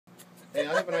Hey,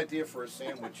 I have an idea for a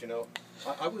sandwich, you know.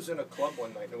 I was in a club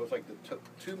one night, and it was like the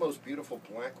two most beautiful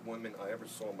black women I ever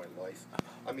saw in my life.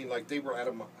 I mean, like, they were out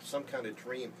of some kind of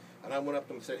dream. And I went up to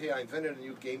them and said, hey, I invented a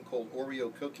new game called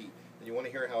Oreo Cookie, and you want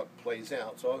to hear how it plays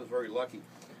out. So I was very lucky.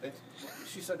 And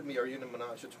she said to me, are you in a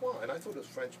menage a trois? And I thought it was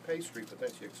French pastry, but then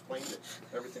she explained it.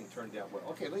 Everything turned out well.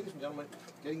 Okay, ladies and gentlemen,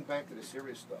 getting back to the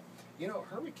serious stuff. You know,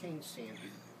 Hurricane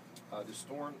Sandy, the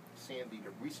storm Sandy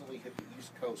that recently hit the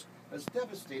East Coast, has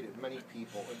devastated many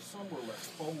people, and some were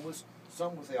left homeless,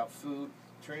 some without food,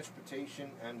 transportation,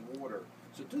 and water.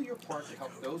 So do your part to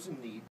help those in need.